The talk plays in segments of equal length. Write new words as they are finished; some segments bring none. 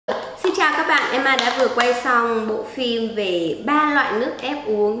chào các bạn, Emma đã vừa quay xong bộ phim về 3 loại nước ép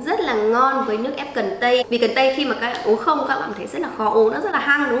uống rất là ngon với nước ép Cần Tây. Vì Cần Tây khi mà các bạn uống không, các bạn thấy rất là khó uống, nó rất là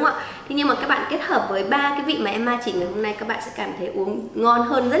hăng đúng không ạ? Thế nhưng mà các bạn kết hợp với 3 cái vị mà Emma chỉ ngày hôm nay, các bạn sẽ cảm thấy uống ngon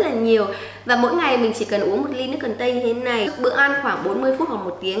hơn rất là nhiều. Và mỗi ngày mình chỉ cần uống một ly nước Cần Tây như thế này, bữa ăn khoảng 40 phút hoặc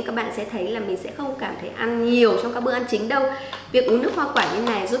 1 tiếng, các bạn sẽ thấy là mình sẽ không cảm thấy ăn nhiều trong các bữa ăn chính đâu. Việc uống nước hoa quả như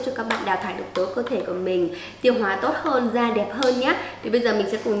này giúp cho các bạn đào thải độc tố cơ thể của mình, tiêu hóa tốt hơn, da đẹp hơn nhé. Thì bây giờ mình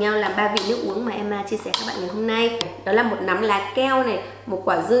sẽ cùng nhau làm 3 vị nước uống mà Emma chia sẻ các bạn ngày hôm nay. Đó là một nắm lá keo này, một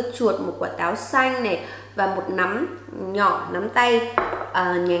quả dưa chuột, một quả táo xanh này, và một nắm nhỏ, nắm tay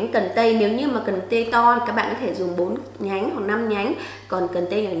nhánh cần tây. Nếu như mà cần tây to các bạn có thể dùng 4 nhánh hoặc 5 nhánh, còn cần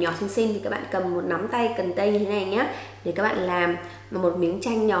tây nhỏ nhỏ xinh xinh thì các bạn cầm một nắm tay cần tây như thế này nhé, để các bạn làm. Một miếng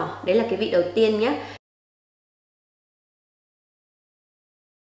chanh nhỏ, đấy là cái vị đầu tiên nhé.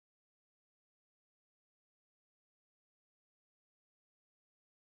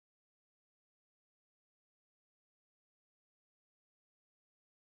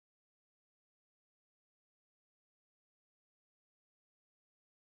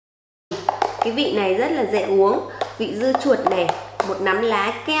 Cái vị này rất là dễ uống, vị dưa chuột này, một nắm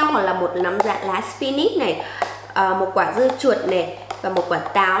lá keo hoặc là một nắm lá spinach này, một quả dưa chuột này, và một quả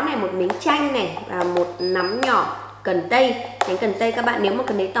táo này, một miếng chanh này, và một nắm nhỏ cần tây. Nhánh cần tây các bạn nếu mà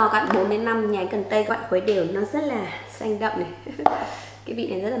cần tây to các bạn 4 đến 5 nhánh cần tây, các bạn khuấy đều, nó rất là xanh đậm này. Cái vị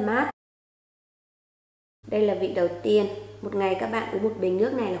này rất là mát. Đây là vị đầu tiên. Một ngày các bạn uống một bình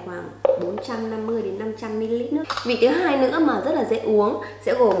nước này là khoảng 450 đến 500 ml nước. Vị thứ hai nữa mà rất là dễ uống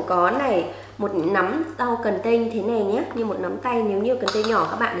sẽ gồm có này, một nắm rau cần tây như thế này nhé, như một nắm tay. Nếu như cần tây nhỏ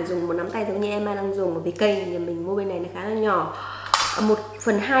các bạn thì dùng một nắm tay giống như Emma đang dùng, một cái cây nhà mình mua bên này nó khá là nhỏ.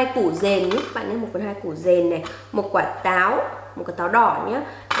 1/2 củ dền nhé các bạn nhé, 1/2 củ dền này, một quả táo, một quả táo đỏ nhé,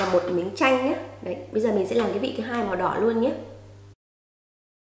 và một miếng chanh nhé. Đấy, bây giờ mình sẽ làm cái vị thứ hai màu đỏ luôn nhé.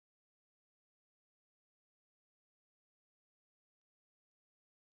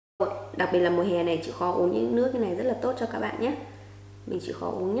 Đặc biệt là mùa hè này chịu khó uống những nước như này rất là tốt cho các bạn nhé. Mình chịu khó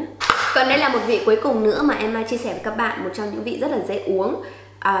uống nhé. Còn đây là một vị cuối cùng nữa mà Emma chia sẻ với các bạn, một trong những vị rất là dễ uống.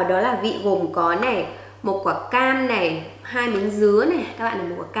 Đó là vị gồm có này, một quả cam này, 2 miếng dứa này. Các bạn này,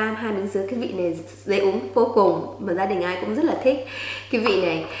 một quả cam, 2 miếng dứa. Cái vị này dễ uống vô cùng, mà gia đình ai cũng rất là thích cái vị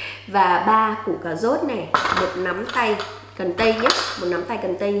này. Và 3 củ cà rốt này, một nắm tay cần tây nhé, một nắm tay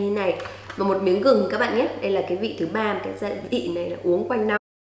cần tây như thế này, và một miếng gừng các bạn nhé. Đây là cái vị thứ 3, cái gia vị này là uống quanh năm.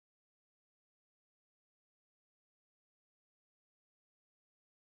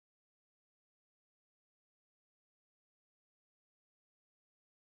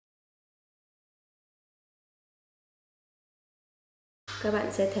 Các bạn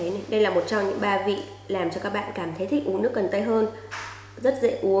sẽ thấy này, đây là một trong những 3 vị làm cho các bạn cảm thấy thích uống nước cần tây hơn. Rất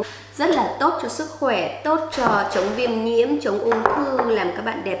dễ uống, rất là tốt cho sức khỏe, tốt cho chống viêm nhiễm, chống ung thư, làm các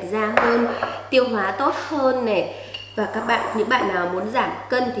bạn đẹp da hơn, tiêu hóa tốt hơn này. Và các bạn, những bạn nào muốn giảm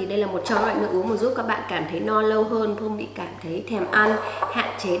cân thì đây là một trong loại nước uống mà giúp các bạn cảm thấy no lâu hơn, không bị cảm thấy thèm ăn, hạn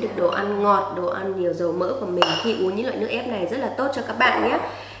chế được đồ ăn ngọt, đồ ăn nhiều dầu mỡ của mình khi uống những loại nước ép này, rất là tốt cho các bạn nhé.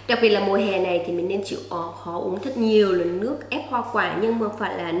 Đặc biệt là mùa hè này thì mình nên chịu khó uống thật nhiều là nước ép hoa quả, nhưng mà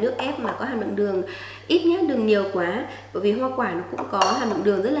phải là nước ép mà có hàm lượng đường ít nhé, đừng nhiều quá, bởi vì hoa quả nó cũng có hàm lượng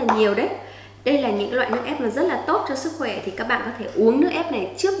đường rất là nhiều đấy. Đây là những loại nước ép mà rất là tốt cho sức khỏe, thì các bạn có thể uống nước ép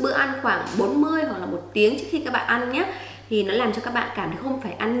này trước bữa ăn khoảng 40 hoặc là 1 tiếng trước khi các bạn ăn nhé. Thì nó làm cho các bạn cảm thấy không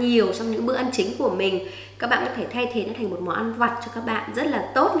phải ăn nhiều trong những bữa ăn chính của mình. Các bạn có thể thay thế nó thành một món ăn vặt cho các bạn, rất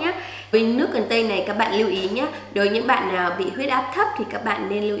là tốt nhé. Với nước cần tây này các bạn lưu ý nhé, đối với những bạn nào bị huyết áp thấp thì các bạn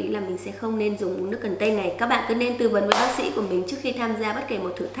nên lưu ý là mình sẽ không nên dùng nước cần tây này. Các bạn cứ nên tư vấn với bác sĩ của mình trước khi tham gia bất kể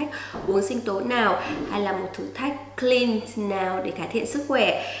một thử thách uống sinh tố nào hay là một thử thách clean nào để cải thiện sức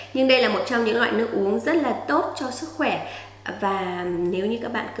khỏe. Nhưng đây là một trong những loại nước uống rất là tốt cho sức khỏe. Và nếu như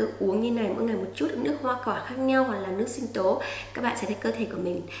các bạn cứ uống như này mỗi ngày một chút nước hoa quả khác nhau hoặc là nước sinh tố, các bạn sẽ thấy cơ thể của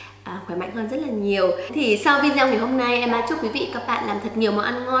mình khỏe mạnh hơn rất là nhiều. Thì sau video ngày hôm nay, Emma chúc quý vị các bạn làm thật nhiều món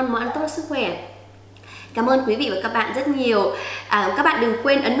ăn ngon, món ăn tốt sức khỏe. Cảm ơn quý vị và các bạn rất nhiều. Các bạn đừng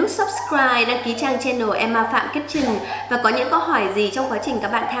quên ấn nút subscribe, đăng ký trang channel Emma Phạm Kitchen. Và có những câu hỏi gì trong quá trình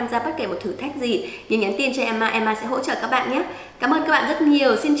các bạn tham gia bất kể một thử thách gì, nhớ nhắn tin cho Emma, Emma sẽ hỗ trợ các bạn nhé. Cảm ơn các bạn rất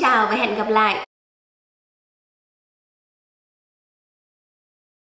nhiều. Xin chào và hẹn gặp lại.